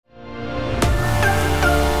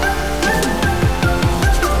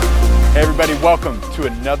everybody. Welcome to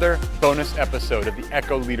another bonus episode of the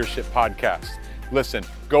Echo Leadership Podcast. Listen,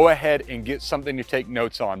 go ahead and get something to take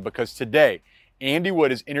notes on because today, Andy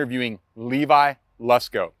Wood is interviewing Levi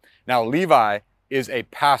Lusko. Now, Levi is a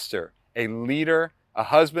pastor, a leader, a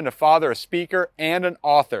husband, a father, a speaker, and an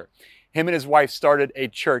author. Him and his wife started a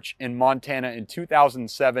church in Montana in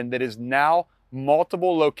 2007 that is now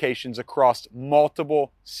multiple locations across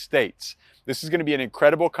multiple states. This is going to be an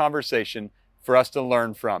incredible conversation for us to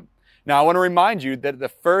learn from. Now, I want to remind you that the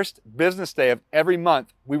first business day of every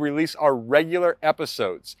month, we release our regular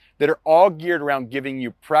episodes that are all geared around giving you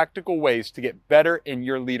practical ways to get better in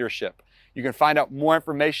your leadership. You can find out more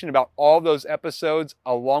information about all those episodes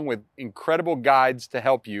along with incredible guides to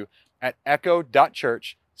help you at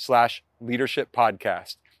echo.church/leadership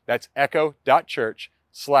podcast. That's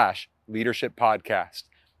echo.church/leadership podcast.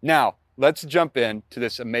 Now, let's jump into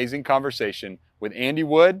this amazing conversation with Andy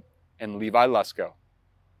Wood and Levi Lusko.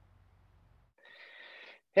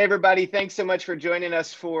 Hey, everybody. Thanks so much for joining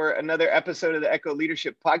us for another episode of the Echo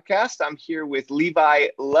Leadership Podcast. I'm here with Levi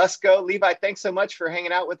Lusko. Levi, thanks so much for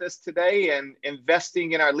hanging out with us today and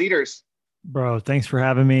investing in our leaders. Bro, thanks for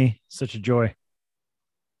having me. Such a joy.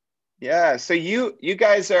 Yeah. So you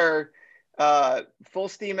guys are full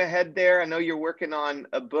steam ahead there. I know you're working on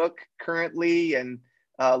a book currently and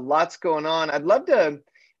lots going on. I'd love to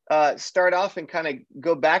start off and kind of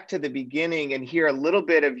go back to the beginning and hear a little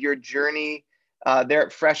bit of your journey there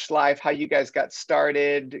at Fresh Life, how you guys got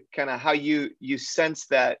started, kind of how you sense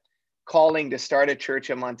that calling to start a church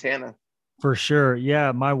in Montana. For sure.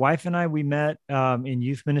 Yeah. My wife and I, we met in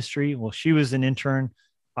youth ministry. Well, she was an intern.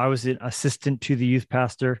 I was an assistant to the youth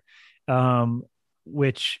pastor,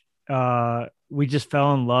 which we just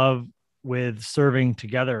fell in love with serving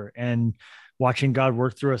together and watching God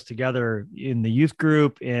work through us together in the youth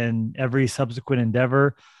group, in every subsequent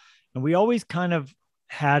endeavor. And we always kind of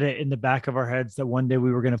had it in the back of our heads that one day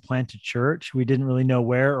we were going to plant a church. We didn't really know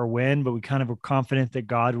where or when, but we kind of were confident that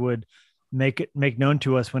God would make known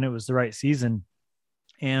to us when it was the right season.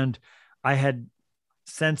 And I had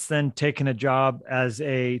since then taken a job as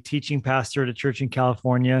a teaching pastor at a church in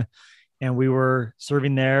California. And we were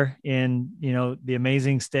serving there in, the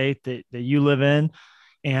amazing state that you live in,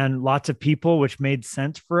 and lots of people, which made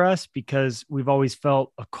sense for us because we've always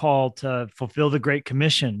felt a call to fulfill the Great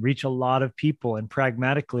Commission, reach a lot of people. And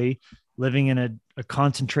pragmatically, living in a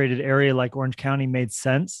concentrated area like Orange County made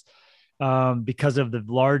sense because of the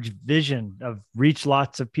large vision of reach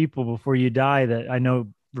lots of people before you die that I know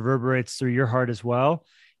reverberates through your heart as well.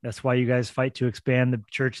 That's why you guys fight to expand the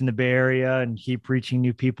church in the Bay Area and keep reaching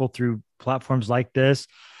new people through platforms like this.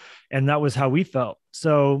 And that was how we felt.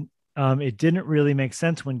 So it didn't really make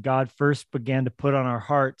sense when God first began to put on our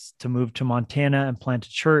hearts to move to Montana and plant a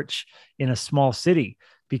church in a small city,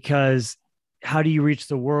 because how do you reach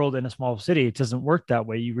the world in a small city? It doesn't work that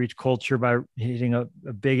way. You reach culture by hitting a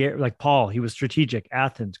big area, like Paul. He was strategic.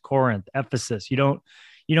 Athens, Corinth, Ephesus. You don't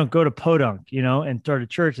go to Podunk, and start a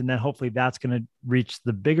church, and then hopefully that's going to reach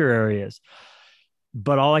the bigger areas.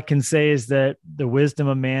 But all I can say is that the wisdom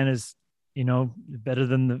of man is, better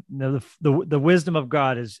than the wisdom of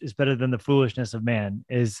God is better than the foolishness of man,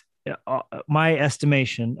 is my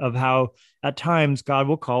estimation of how at times God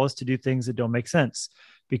will call us to do things that don't make sense,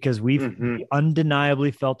 because we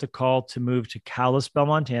undeniably felt a call to move to Kalispell,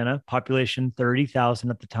 Montana, population 30,000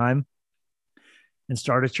 at the time, and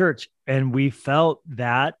start a church. And we felt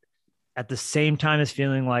that at the same time as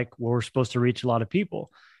feeling like we're supposed to reach a lot of people.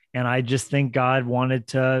 And I just think God wanted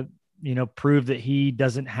to, prove that he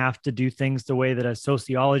doesn't have to do things the way that a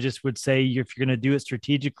sociologist would say, if you're going to do it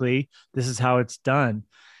strategically, this is how it's done.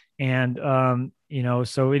 And,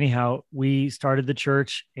 so anyhow, we started the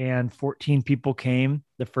church and 14 people came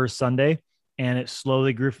the first Sunday, and it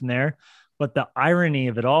slowly grew from there. But the irony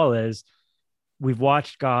of it all is we've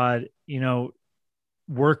watched God,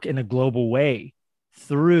 work in a global way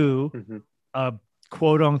through a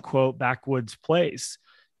quote unquote backwoods place,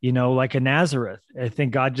 like a Nazareth. I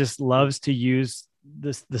think God just loves to use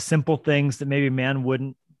the simple things that maybe man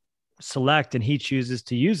wouldn't select, and he chooses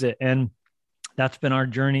to use it. And that's been our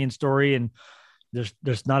journey and story. And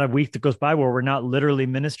there's not a week that goes by where we're not literally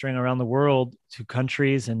ministering around the world to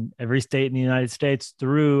countries and every state in the United States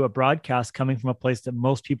through a broadcast coming from a place that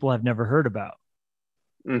most people have never heard about.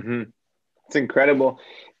 It's incredible.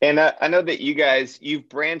 And I know that you've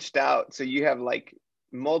branched out. So you have like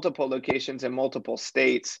multiple locations in multiple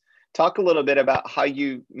states. Talk a little bit about how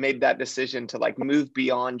you made that decision to like move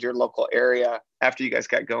beyond your local area after you guys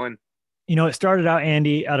got going. It started out,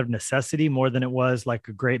 Andy, out of necessity more than it was like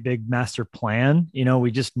a great big master plan.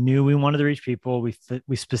 We just knew we wanted to reach people. We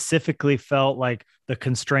specifically felt like the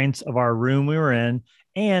constraints of our room we were in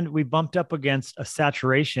And we bumped up against a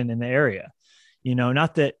saturation in the area.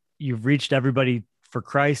 Not that you've reached everybody for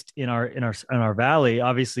Christ in our valley.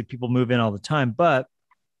 Obviously, people move in all the time, but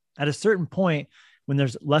at a certain point, when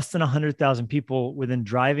there's less than 100,000 people within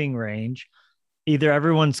driving range, either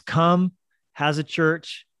everyone's come, has a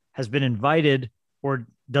church, has been invited, or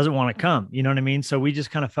doesn't want to come. You know what I mean? So we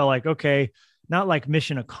just kind of felt like, okay, not like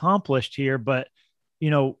mission accomplished here, but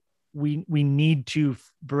we need to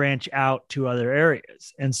branch out to other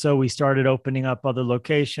areas. And so we started opening up other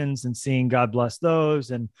locations and seeing God bless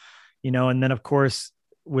those. And then of course,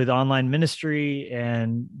 with online ministry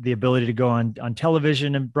and the ability to go on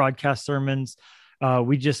television and broadcast sermons,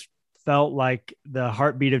 we just felt like the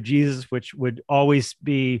heartbeat of Jesus, which would always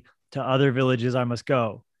be to other villages I must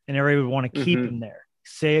go. And everybody would want to keep him there.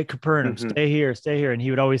 Stay at Capernaum, stay here. And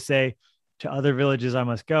he would always say, to other villages I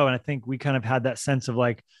must go. And I think we kind of had that sense of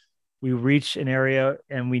like, we reach an area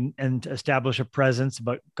and establish a presence,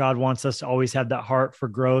 but God wants us to always have that heart for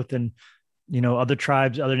growth and, other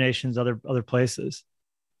tribes, other nations, other places.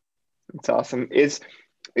 That's awesome.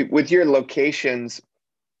 With your locations,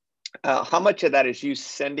 how much of that is you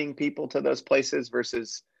sending people to those places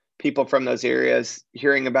versus people from those areas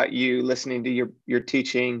hearing about you, listening to your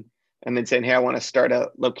teaching, and then saying, hey, I want to start a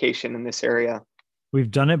location in this area? We've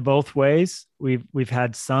done it both ways. We've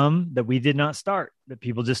had some that we did not start, that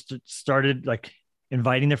people just started like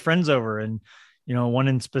inviting their friends over. And, one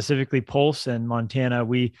in specifically Polson, Montana,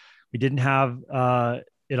 we didn't have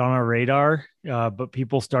it on our radar, but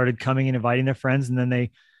people started coming and inviting their friends. And then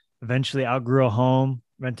they eventually outgrew a home,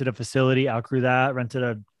 rented a facility, outgrew that, rented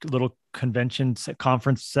a little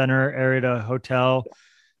conference center area to a hotel.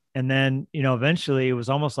 And then, eventually it was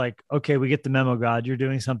almost like, okay, we get the memo, God, you're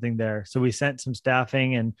doing something there. So we sent some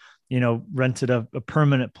staffing and, rented a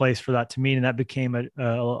permanent place for that to meet. And that became a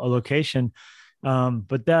location.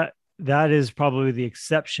 But that is probably the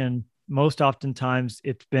exception. Most oftentimes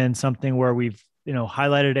it's been something where we've,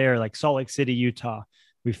 highlighted area like Salt Lake City, Utah.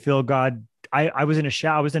 We feel God. I was in a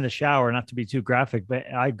shower, not to be too graphic, but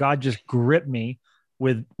God just gripped me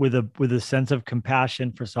with a sense of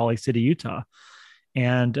compassion for Salt Lake City, Utah.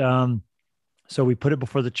 And so we put it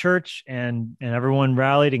before the church and everyone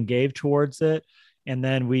rallied and gave towards it. And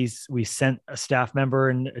then we sent a staff member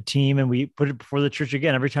and a team and we put it before the church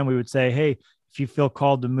again. Every time we would say, hey, if you feel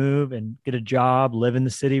called to move and get a job, live in the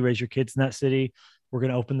city, raise your kids in that city, we're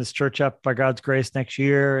going to open this church up by God's grace next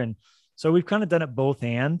year. And so we've kind of done it both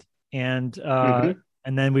and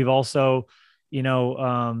then we've also,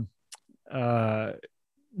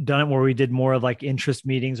 done it where we did more of like interest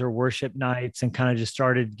meetings or worship nights and kind of just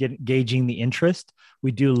started gauging the interest.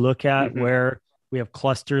 We do look at where we have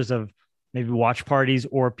clusters of maybe watch parties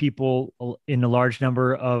or people in a large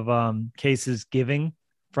number of cases giving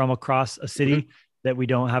from across a city that we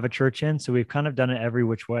don't have a church in. So we've kind of done it every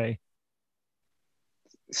which way.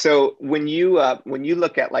 So when you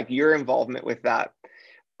look at like your involvement with that,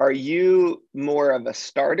 are you more of a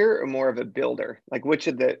starter or more of a builder? Like which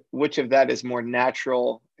of that is more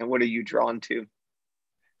natural and what are you drawn to?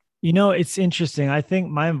 It's interesting. I think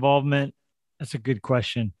my involvement, that's a good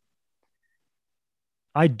question.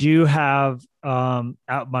 I do have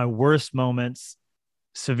at my worst moments,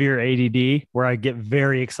 severe ADD where I get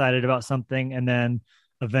very excited about something and then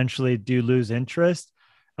eventually do lose interest.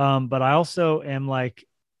 But I also am like,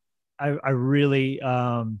 I really,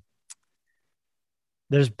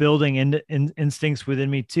 there's building instincts within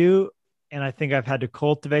me too. And I think I've had to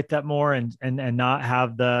cultivate that more and not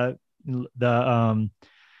have the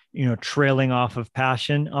trailing off of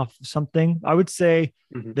passion off something. I would say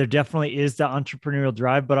there definitely is that entrepreneurial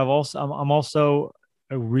drive, but I'm also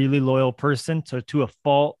a really loyal person. So to a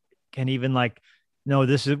fault can even like, no,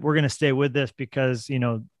 we're going to stay with this because,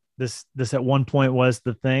 this at one point was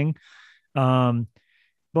the thing.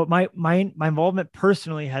 But my involvement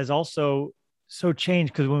personally has also so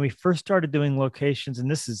changed because when we first started doing locations,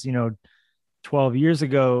 and this is, 12 years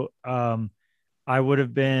ago, I would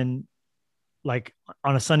have been like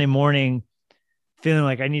on a Sunday morning feeling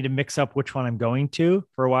like I need to mix up which one I'm going to.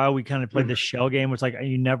 For a while, we kind of played this shell game, which like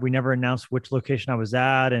we never announced which location I was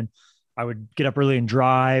at. And I would get up early and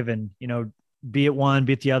drive and, be at one,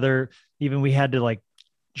 be at the other. Even we had to like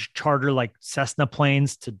charter like Cessna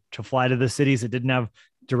planes to fly to the cities that didn't have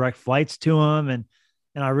direct flights to them. And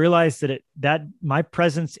I realized that my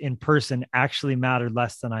presence in person actually mattered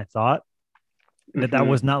less than I thought. That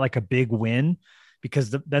was not like a big win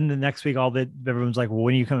because then the next week, everyone's like, well,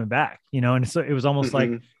 when are you coming back? And so it was almost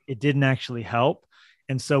like it didn't actually help.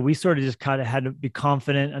 And so we sort of just kind of had to be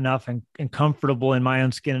confident enough and comfortable in my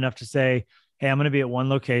own skin enough to say, hey, I'm going to be at one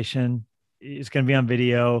location. It's going to be on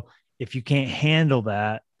video. If you can't handle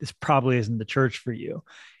that, this probably isn't the church for you.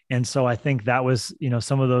 And so I think that was,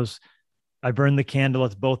 some of those, I burned the candle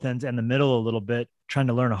at both ends and the middle a little bit, trying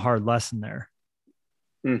to learn a hard lesson there.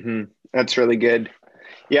 That's really good.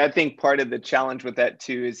 Yeah, I think part of the challenge with that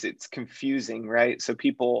too is it's confusing, right? So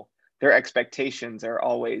people, their expectations are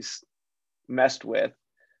always messed with.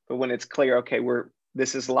 But when it's clear, okay,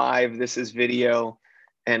 this is live, this is video,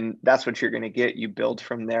 and that's what you're going to get, you build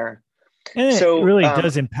from there. And it really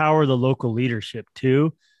does empower the local leadership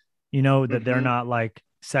too, that they're not like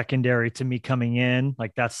secondary to me coming in,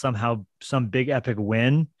 like that's somehow some big epic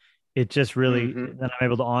win. It just really, then I'm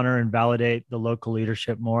able to honor and validate the local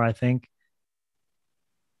leadership more, I think.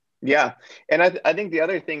 Yeah. And I think the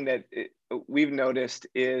other thing that we've noticed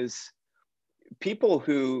is people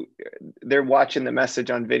who they're watching the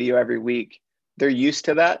message on video every week, they're used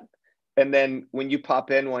to that. And then when you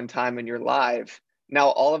pop in one time and you're live, now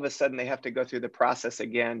all of a sudden they have to go through the process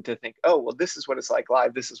again to think, oh, well, this is what it's like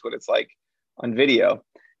live. This is what it's like on video.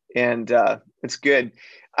 And it's good.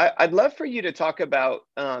 I'd love for you to talk about,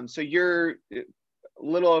 so you're a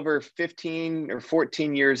little over 15 or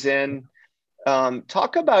 14 years in.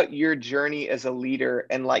 Talk about your journey as a leader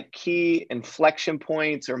and like key inflection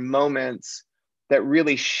points or moments that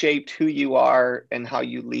really shaped who you are and how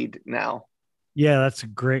you lead now. Yeah, that's a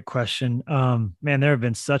great question. Man, there have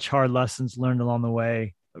been such hard lessons learned along the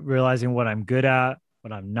way, realizing what I'm good at,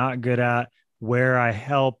 what I'm not good at, where I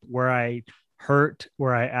help, where I hurt,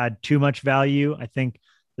 where I add too much value. I think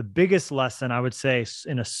the biggest lesson I would say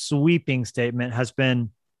in a sweeping statement has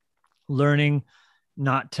been learning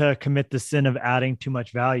not to commit the sin of adding too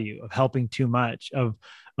much value, of helping too much, of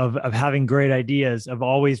having great ideas, of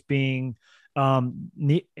always being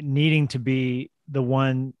needing to be the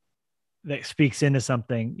one that speaks into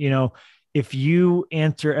something. If you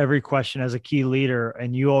answer every question as a key leader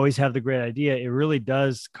and you always have the great idea, it really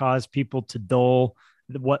does cause people to dull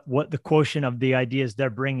what the quotient of the ideas they're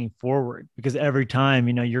bringing forward, because every time,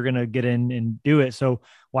 you're going to get in and do it. So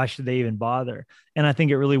why should they even bother? And I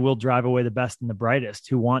think it really will drive away the best and the brightest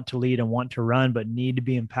who want to lead and want to run, but need to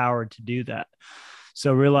be empowered to do that.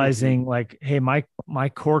 So realizing like, hey, my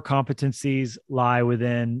core competencies lie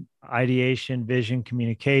within ideation, vision,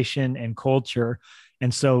 communication, and culture.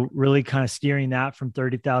 And so really kind of steering that from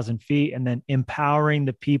 30,000 feet and then empowering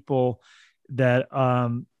the people that,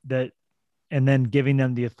 and then giving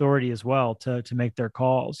them the authority as well to make their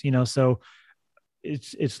calls, so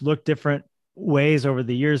it's looked different ways over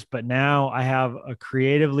the years, but now I have a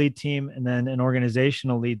creative lead team and then an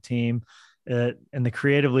organizational lead team. And the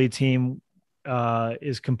creative lead team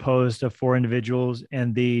is composed of 4 individuals,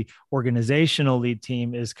 and the organizational lead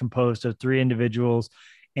team is composed of 3 individuals.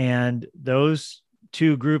 And those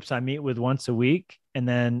 2 groups I meet with once a week. And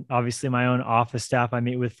then obviously my own office staff I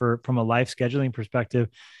meet with from a life scheduling perspective.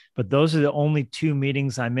 But those are the only 2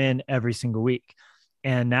 meetings I'm in every single week.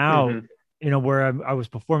 And now, where I was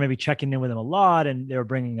before maybe checking in with them a lot and they were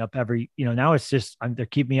bringing up now it's just, they're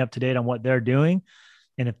keeping me up to date on what they're doing.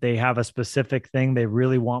 And if they have a specific thing they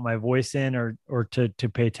really want my voice in or to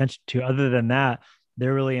pay attention to, other than that,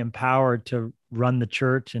 they're really empowered to run the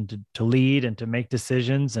church and to lead and to make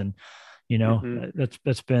decisions. And,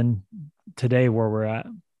 that's been today where we're at.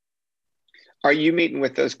 Are you meeting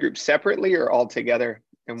with those groups separately or all together?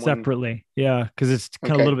 Separately. Yeah. Cause it's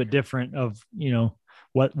kind of a little bit different of,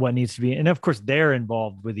 what needs to be. And of course they're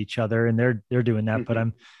involved with each other and they're doing that, but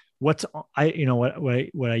what I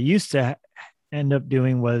used to end up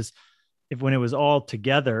doing was when it was all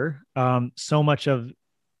together, so much of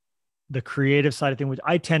the creative side of things, which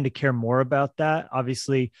I tend to care more about that.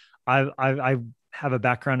 Obviously I have a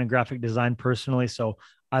background in graphic design personally. So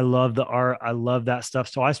I love the art. I love that stuff.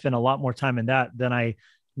 So I spend a lot more time in that than I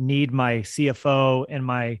need my CFO and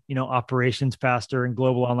my, operations pastor and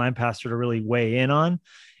global online pastor to really weigh in on,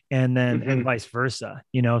 and then and vice versa,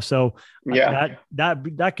 so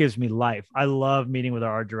that gives me life. I love meeting with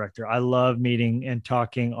our art director. I love meeting and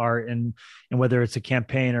talking art and whether it's a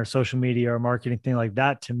campaign or social media or marketing thing like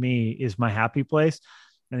that, to me is my happy place.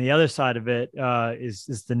 And the other side of it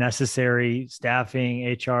is the necessary staffing,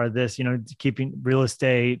 HR, keeping real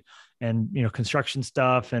estate and, construction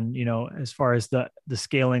stuff. And, as far as the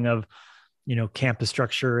scaling of, campus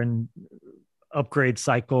structure and upgrade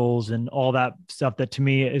cycles and all that stuff that to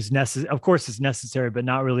me is necessary. Of course it's necessary, but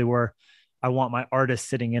not really where I want my artists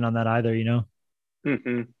sitting in on that either,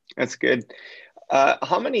 That's good.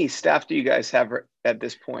 How many staff do you guys have at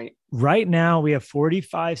this point? Right now we have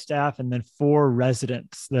 45 staff and then 4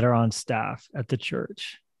 residents that are on staff at the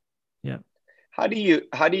church. Yeah. How do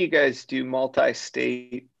you guys do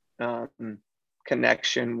multi-state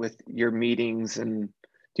connection with your meetings and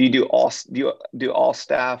Do you do all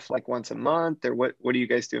staff like once a month, or what are you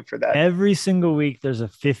guys doing for that? Every single week, there's a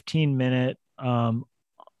 15-minute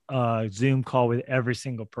Zoom call with every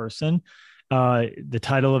single person. The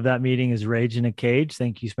title of that meeting is Rage in a Cage.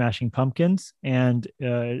 Thank you, Smashing Pumpkins. And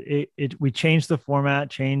we changed the format,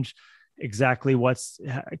 changed exactly what's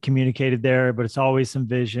communicated there, but it's always some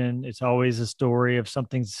vision. It's always a story of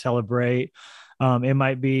something to celebrate. It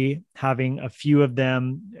might be having a few of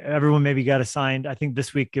them. Everyone maybe got assigned. I think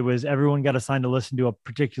this week it was everyone got assigned to listen to a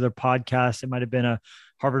particular podcast. It might have been a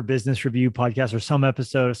Harvard Business Review podcast or some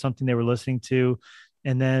episode of something they were listening to.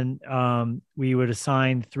 And then we would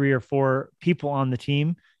assign 3 or 4 people on the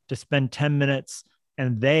team to spend 10 minutes.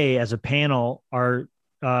 And they, as a panel, are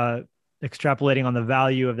extrapolating on the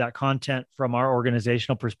value of that content from our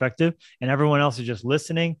organizational perspective. And everyone else is just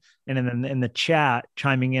listening. And then in the chat,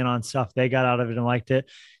 chiming in on stuff they got out of it and liked it.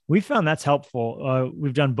 We found that's helpful.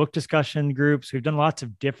 We've done book discussion groups. We've done lots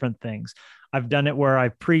of different things. I've done it where I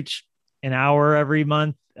preach an hour every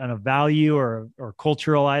month on a value or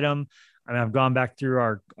cultural item. I mean, I've gone back through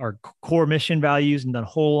our core mission values and done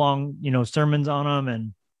whole long, sermons on them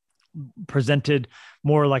and presented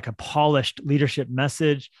more like a polished leadership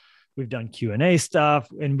message. We've done Q&A stuff,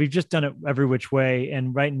 and we've just done it every which way.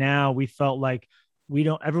 And right now we felt like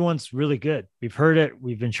everyone's really good. We've heard it.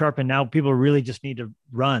 We've been sharpened. Now people really just need to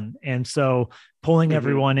run. And so pulling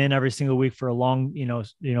everyone in every single week for a long,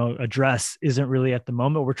 address isn't really at the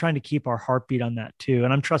moment. We're trying to keep our heartbeat on that too.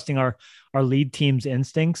 And I'm trusting our lead team's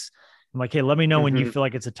instincts. I'm like, hey, let me know when you feel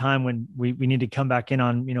like it's a time when we need to come back in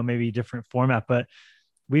on, maybe a different format. But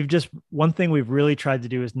one thing we've really tried to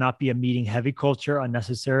do is not be a meeting heavy culture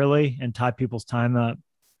unnecessarily and tie people's time up.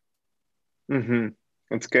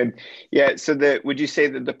 That's good. Yeah. So would you say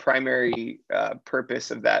that the primary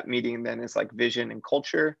purpose of that meeting then is like vision and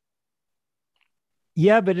culture?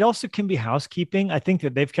 Yeah, but it also can be housekeeping. I think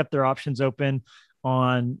that they've kept their options open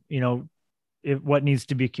on, what needs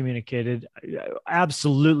to be communicated.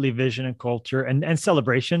 Absolutely vision and culture and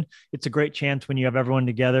celebration. It's a great chance when you have everyone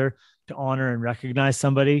together to honor and recognize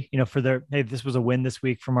somebody, for hey, this was a win this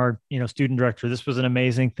week from our, student director. This was an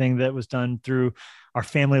amazing thing that was done through our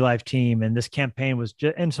family life team. And this campaign was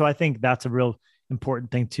and so I think that's a real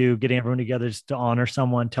important thing too, getting everyone together just to honor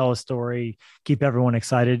someone, tell a story, keep everyone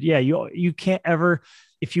excited. Yeah. You can't ever,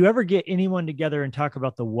 if you ever get anyone together and talk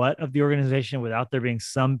about the what of the organization without there being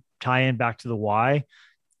some tie in back to the why,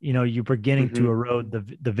 you're beginning to erode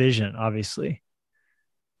the vision, obviously.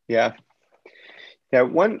 Yeah. Yeah.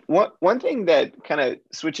 One thing that kind of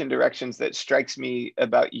switching directions that strikes me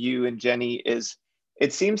about you and Jenny is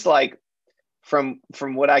it seems like from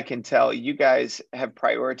what I can tell, you guys have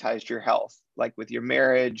prioritized your health, like with your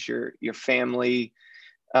marriage, your family,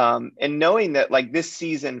 and knowing that like this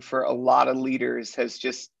season for a lot of leaders has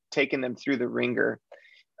just taken them through the ringer.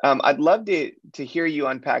 I'd love to hear you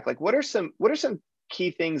unpack, like, what are some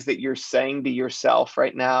key things that you're saying to yourself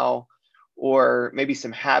right now, or maybe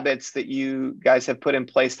some habits that you guys have put in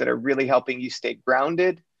place that are really helping you stay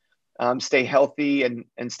grounded, stay healthy,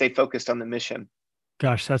 and stay focused on the mission?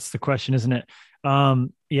 Gosh, that's the question, isn't it?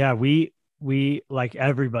 Yeah, we like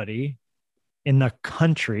everybody in the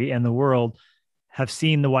country and the world have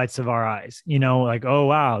seen the whites of our eyes, like, oh,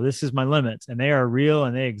 wow, this is my limits, and they are real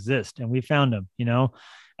and they exist. And we found them,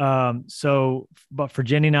 but for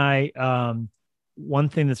Jenny and I, one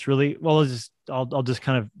thing that's really, well, I'll just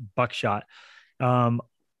kind of buckshot.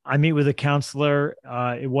 I meet with a counselor.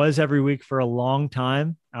 It was every week for a long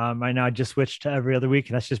time. Right now I just switched to every other week.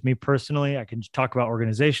 And that's just me personally. I can talk about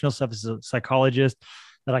organizational stuff as a psychologist,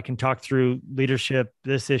 that I can talk through leadership,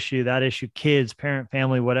 this issue, that issue, kids, parent,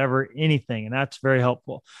 family, whatever, anything. And that's very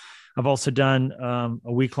helpful. I've also done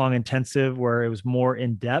a week-long intensive where it was more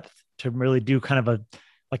in depth to really do kind of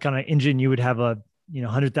like on an engine, you would have a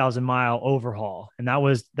 100,000-mile overhaul. And that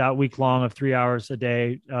was that week long of 3 hours a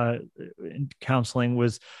day. Counseling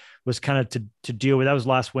was kind of to deal with, that was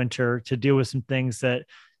last winter, to deal with some things that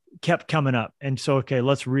kept coming up. And so, okay,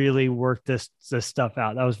 let's really work this stuff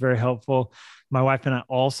out. That was very helpful. My wife and I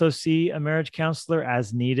also see a marriage counselor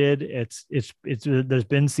as needed. It's there's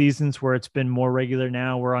been seasons where it's been more regular.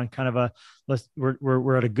 Now we're on kind of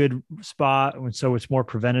we're at a good spot. And so it's more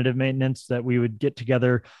preventative maintenance that we would get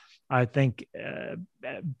together, I think,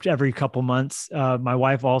 every couple months. My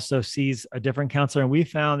wife also sees a different counselor, and we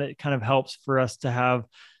found it kind of helps for us to have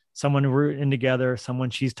someone we're in together, someone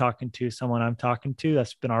she's talking to, someone I'm talking to.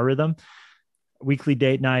 That's been our rhythm. Weekly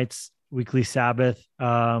date nights, weekly Sabbath,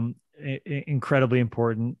 incredibly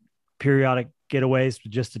important. Periodic getaways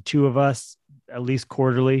with just the two of us, at least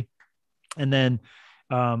quarterly. And then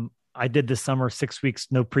I did this summer 6 weeks,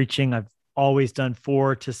 no preaching. I've always done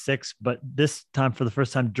 4 to 6, but this time, for the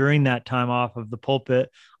first time during that time off of the pulpit,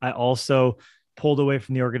 I also pulled away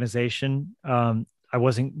from the organization. I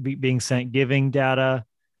wasn't being sent giving data,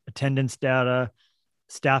 attendance data,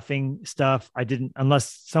 staffing stuff. I didn't,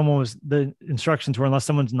 unless the instructions were, unless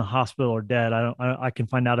someone's in the hospital or dead, I can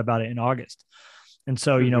find out about it in August. And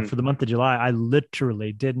so, for the month of July, I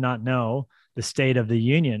literally did not know the state of the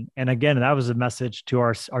union. And again, that was a message to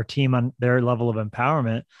our team on their level of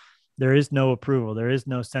empowerment. There is no approval. There is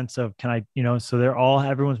no sense of, so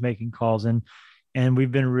everyone's making calls, and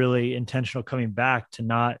we've been really intentional coming back to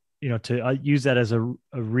not, to use that as a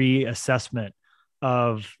reassessment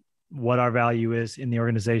of what our value is in the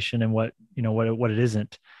organization and what it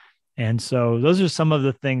isn't. And so those are some of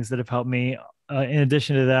the things that have helped me. In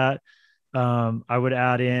addition to that, I would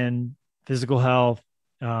add in physical health.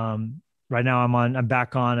 Right now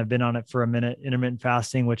I've been on it for a minute, intermittent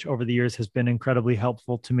fasting, which over the years has been incredibly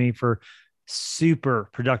helpful to me for super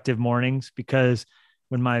productive mornings, because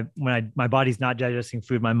when my body's not digesting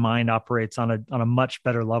food, my mind operates on a much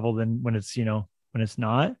better level than when it's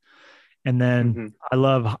not. And then I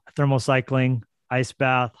love thermal cycling, ice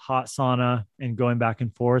bath, hot sauna, and going back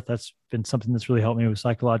and forth. That's been something that's really helped me with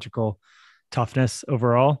psychological toughness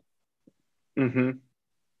overall.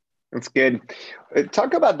 That's good.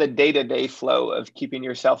 Talk about the day-to-day flow of keeping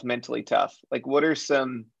yourself mentally tough. Like, what are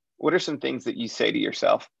some things that you say to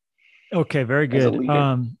yourself? Okay, very good.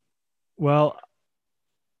 Well,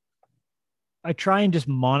 I try and just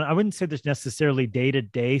I wouldn't say there's necessarily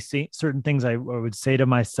day-to-day certain things I would say to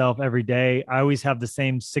myself every day. I always have the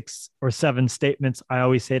same 6 or 7 statements I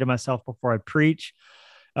always say to myself before I preach,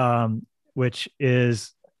 which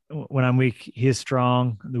is, when I'm weak, he is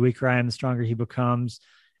strong. The weaker I am, the stronger he becomes.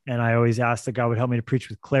 And I always ask that God would help me to preach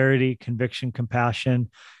with clarity, conviction, compassion,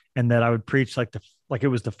 and that I would preach like it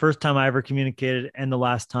was the first time I ever communicated and the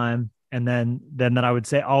last time. And then that I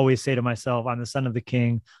would always say to myself, I'm the son of the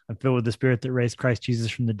King. I'm filled with the Spirit that raised Christ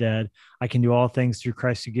Jesus from the dead. I can do all things through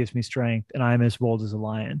Christ who gives me strength, and I am as bold as a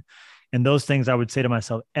lion. And those things I would say to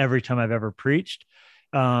myself every time I've ever preached.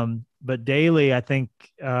 But daily, I think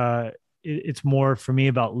it's more for me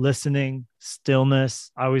about listening,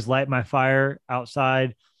 stillness. I always light my fire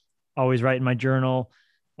outside, always write in my journal,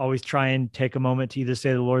 always try and take a moment to either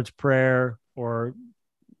say the Lord's Prayer or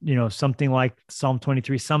something like Psalm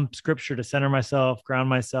 23, some scripture to center myself, ground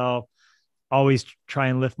myself. Always try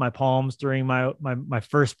and lift my palms during my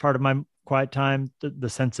first part of my quiet time, the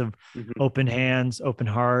sense of open hands, open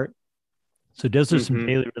heart. So those are some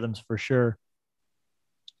daily rhythms for sure.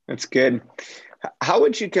 That's good. How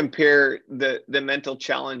would you compare the mental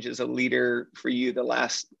challenge as a leader for you the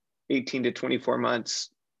last 18 to 24 months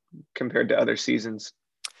compared to other seasons?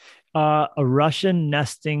 A Russian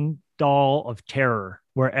nesting doll of terror,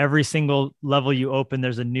 where every single level you open,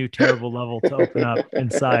 there's a new terrible level to open up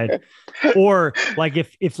inside. Or like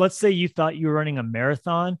if let's say you thought you were running a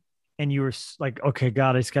marathon and you were like, okay,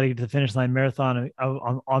 God, I just got to get to the finish line marathon.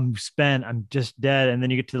 I'm spent. I'm just dead. And then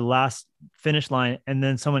you get to the last finish line, and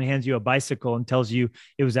then someone hands you a bicycle and tells you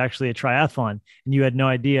it was actually a triathlon, and you had no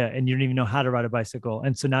idea, and you didn't even know how to ride a bicycle.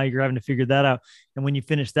 And so now you're having to figure that out. And when you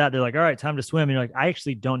finish that, they're like, all right, time to swim. And you're like, I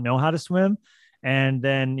actually don't know how to swim. And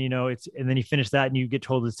then, and then you finish that and you get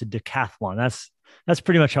told it's a decathlon. That's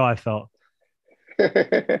pretty much how I felt.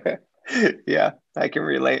 Yeah, I can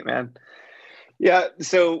relate, man. Yeah.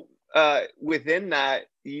 So within that,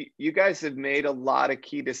 you guys have made a lot of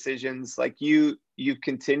key decisions. Like you've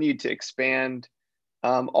continued to expand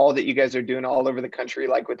all that you guys are doing all over the country,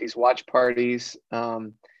 like with these watch parties,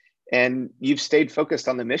 and you've stayed focused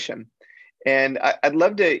on the mission. And I'd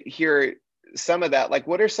love to hear some of that. Like,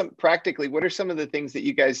 what are some of the things that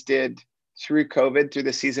you guys did through COVID, through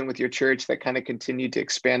the season with your church, that kind of continued to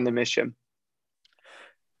expand the mission?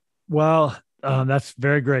 Well, that's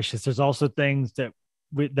very gracious. There's also things that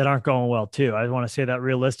aren't going well too. I want to say that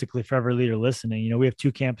realistically for every leader listening. We have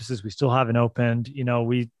 2 campuses we still haven't opened.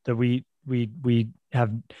 We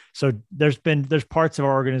have, so there's parts of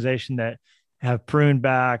our organization that have pruned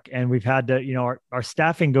back, and we've had to, our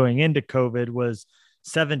staffing going into COVID was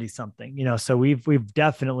 70 something, so we've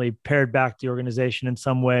definitely pared back the organization in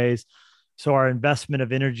some ways. So our investment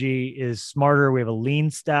of energy is smarter. We have a lean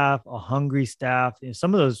staff, a hungry staff.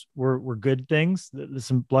 Some of those were good things. There's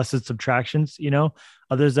some blessed subtractions,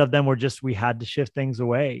 others of them were just, we had to shift things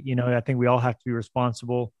away. I think we all have to be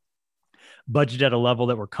responsible, budget at a level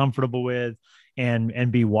that we're comfortable with,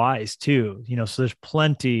 and be wise too, so there's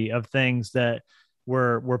plenty of things that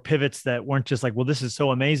were pivots that weren't just like, well, this is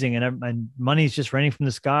so amazing, and money's just raining from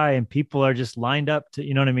the sky and people are just lined up to,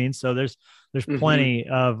 you know what I mean? So there's there's Mm-hmm. plenty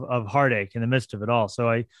of heartache in the midst of it all. So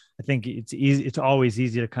I think it's easy. It's always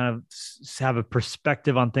easy to kind of have a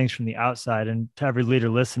perspective on things from the outside. And to every leader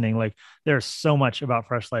listening, like there's so much about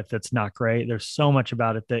Fresh Life that's not great. There's so much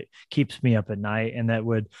about it that keeps me up at night, and that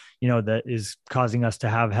would, that is causing us to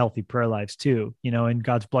have healthy prayer lives too, and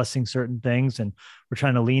God's blessing certain things. And we're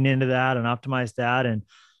trying to lean into that and optimize that. And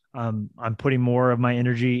I'm putting more of my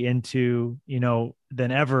energy into,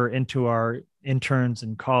 than ever into our interns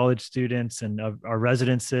and college students and our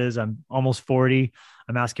residences. I'm almost 40.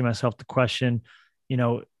 I'm asking myself the question,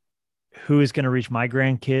 who is going to reach my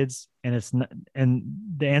grandkids? And it's not, and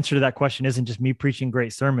the answer to that question isn't just me preaching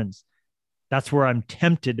great sermons. That's where I'm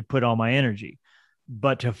tempted to put all my energy,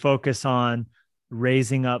 but to focus on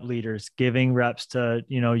raising up leaders, giving reps to,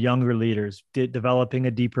 younger leaders, developing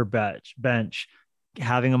a deeper bench,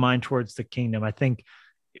 having a mind towards the kingdom. I think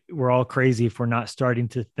we're all crazy if we're not starting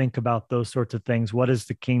to think about those sorts of things. What does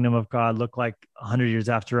the kingdom of God look like 100 years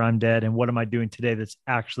after I'm dead? And what am I doing today that's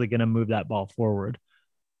actually going to move that ball forward?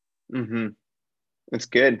 Mm-hmm. That's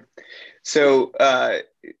good. So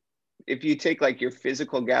if you take like your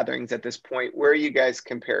physical gatherings at this point, where are you guys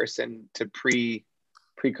comparison to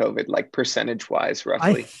pre-COVID, like percentage wise,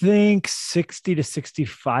 roughly? I think 60 to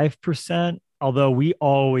 65%, although we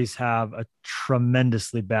always have a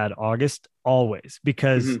tremendously bad August, always,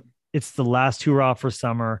 because it's the last hurrah for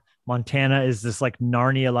summer. Montana is this like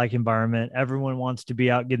Narnia-like environment. Everyone wants to be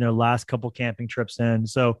out getting their last couple camping trips in.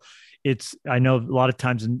 So I know a lot of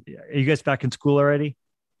times, are you guys back in school already?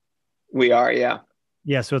 We are, yeah.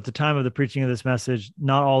 Yeah. So at the time of the preaching of this message,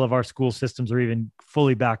 not all of our school systems are even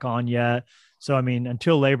fully back on yet. So, I mean,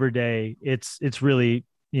 until Labor Day, it's really,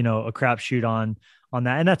 a crapshoot on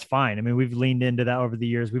that. And that's fine. I mean, we've leaned into that over the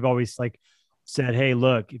years. We've always like said, hey,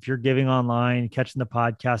 look, if you're giving online, catching the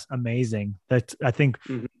podcast, amazing. That I think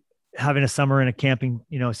having a summer in a camping,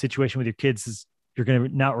 situation with your kids is, you're going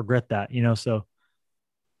to not regret that, so.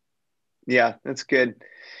 Yeah, that's good.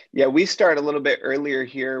 Yeah, we start a little bit earlier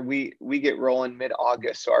here. We get rolling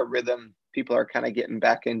mid-August, so our rhythm, people are kind of getting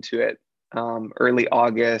back into it early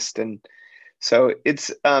August, and so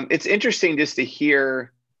it's interesting just to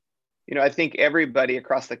hear. I think everybody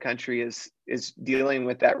across the country is dealing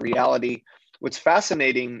with that reality. What's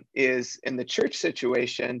fascinating is in the church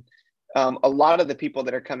situation, a lot of the people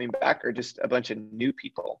that are coming back are just a bunch of new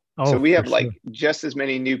people. So we have like just as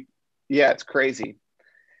many new. Yeah, it's crazy.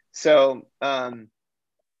 So,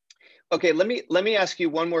 okay, let me ask you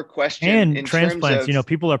one more question. And in transplants, terms of,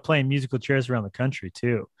 people are playing musical chairs around the country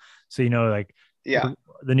too. So, like, yeah,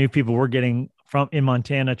 the new people we're getting from in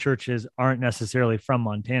Montana churches aren't necessarily from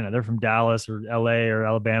Montana. They're from Dallas or LA or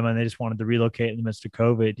Alabama, and they just wanted to relocate in the midst of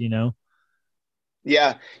COVID,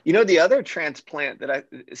 Yeah. The other transplant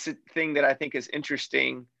thing that I think is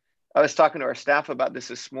interesting, I was talking to our staff about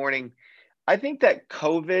this morning. I think that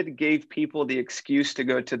COVID gave people the excuse to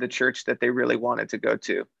go to the church that they really wanted to go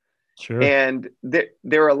to. Sure. And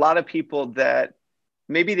there are a lot of people that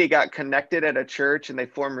maybe they got connected at a church and they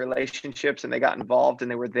formed relationships and they got involved and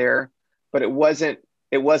they were there, but it wasn't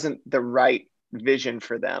the right vision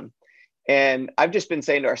for them. And I've just been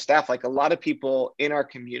saying to our staff, like a lot of people in our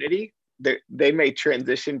community, they may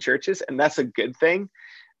transition churches, and that's a good thing.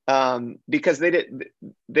 Because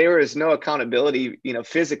there is no accountability,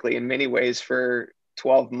 physically in many ways for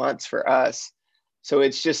 12 months for us. So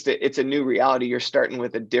it's a new reality. You're starting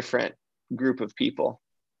with a different group of people.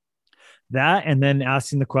 That, and then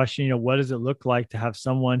asking the question, what does it look like to have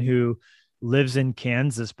someone who lives in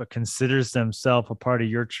Kansas, but considers themselves a part of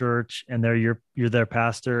your church, and you're their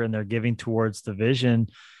pastor, and they're giving towards the vision,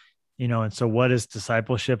 and so what does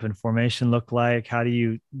discipleship and formation look like? How do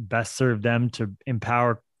you best serve them to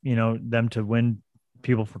empower them to win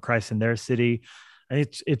people for Christ in their city?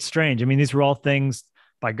 It's strange. I mean, these were all things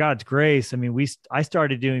by God's grace. I mean, I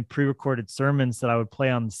started doing pre-recorded sermons that I would play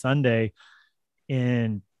on Sunday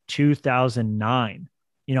in 2009.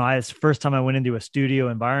 It's the first time I went into a studio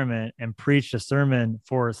environment and preached a sermon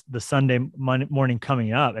for the Sunday morning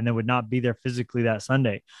coming up, and then would not be there physically that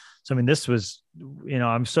Sunday. So, I mean, this was,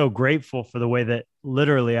 I'm so grateful for the way that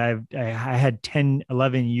literally I had 10,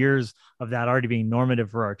 11 years of that already being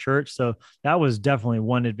normative for our church. So that was definitely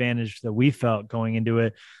one advantage that we felt going into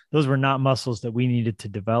it. Those were not muscles that we needed to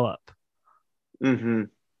develop. Mm-hmm.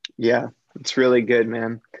 Yeah, it's really good,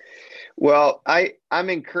 man. Well, I'm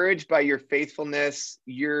encouraged by your faithfulness.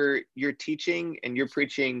 Your teaching and your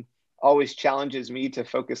preaching always challenges me to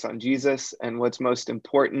focus on Jesus and what's most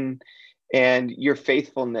important. And your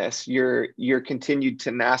faithfulness, your continued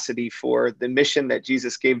tenacity for the mission that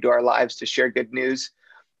Jesus gave to our lives to share good news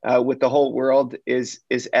with the whole world is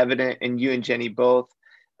evident in you and Jenny both.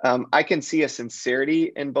 I can see a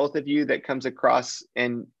sincerity in both of you that comes across,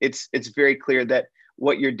 and it's very clear that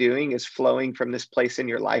what you're doing is flowing from this place in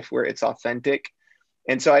your life where it's authentic.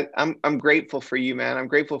 And so I'm grateful for you, man. I'm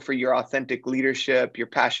grateful for your authentic leadership, your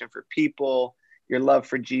passion for people, your love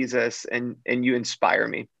for Jesus, and you inspire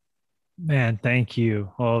me. Man, thank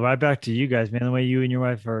you. Well, right back to you guys, man. The way you and your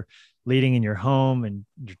wife are leading in your home and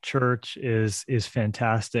your church is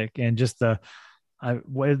fantastic. And just the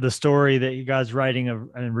story that you guys writing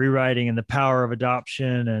and rewriting and the power of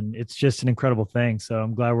adoption, and it's just an incredible thing. So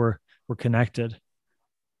I'm glad we're connected.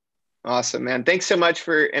 Awesome, man. Thanks so much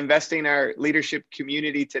for investing in our leadership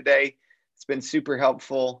community today. It's been super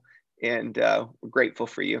helpful, and we're grateful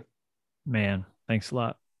for you. Man, thanks a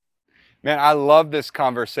lot. Man, I love this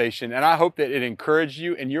conversation, and I hope that it encouraged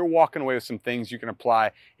you and you're walking away with some things you can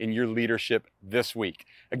apply in your leadership this week.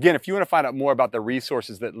 Again, if you want to find out more about the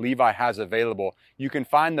resources that Levi has available, you can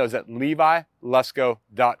find those at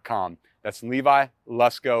levilusko.com. That's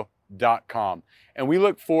levilusko.com. And we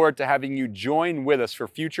look forward to having you join with us for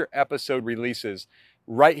future episode releases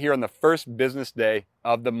right here on the first business day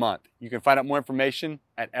of the month. You can find out more information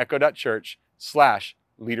at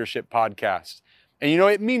echo.church/leadership podcast. And you know,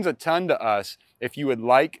 it means a ton to us if you would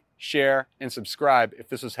like, share, and subscribe if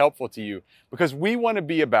this was helpful to you, because we want to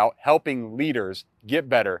be about helping leaders get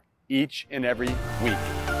better each and every week.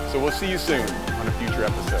 So we'll see you soon on a future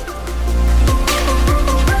episode.